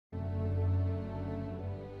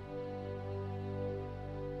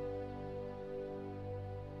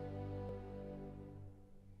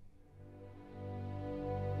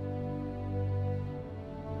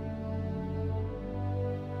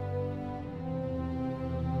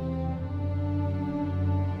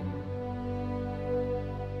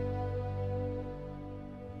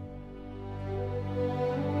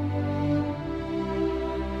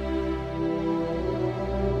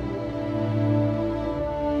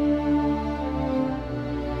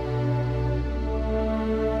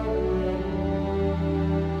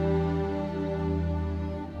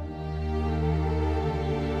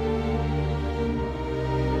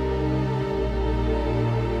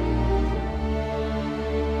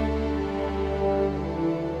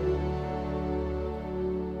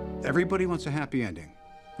Everybody wants a happy ending,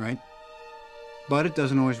 right? But it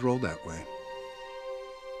doesn't always roll that way.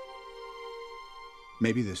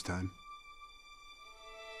 Maybe this time.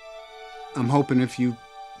 I'm hoping if you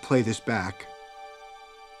play this back,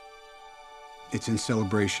 it's in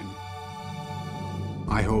celebration.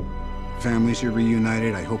 I hope families are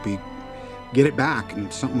reunited. I hope we get it back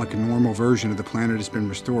and something like a normal version of the planet has been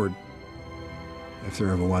restored. If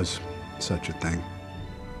there ever was such a thing.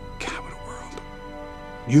 God, what a world.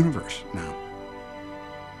 Universe now.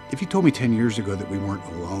 If you told me 10 years ago that we weren't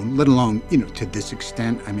alone, let alone, to this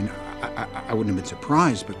extent, I mean, I wouldn't have been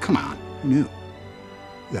surprised, but come on, who knew?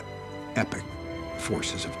 The epic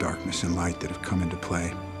forces of darkness and light that have come into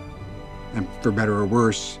play. And for better or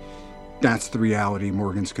worse, that's the reality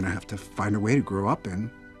Morgan's gonna have to find a way to grow up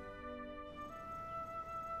in.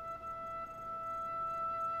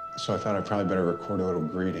 So I thought I'd probably better record a little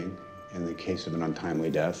greeting in the case of an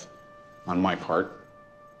untimely death on my part.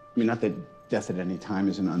 I mean, not that death at any time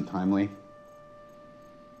isn't untimely.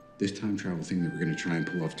 This time travel thing that we're gonna try and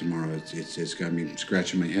pull off tomorrow, it's got me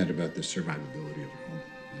scratching my head about the survivability of it all.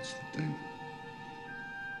 That's the thing.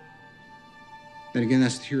 Then again,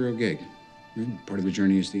 that's the hero gig. Right? Part of the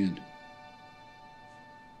journey is the end.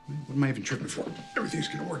 What am I even tripping for? Everything's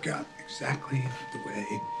gonna work out exactly the way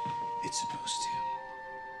it's supposed to.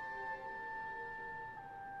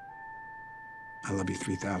 I love you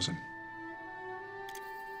 3000.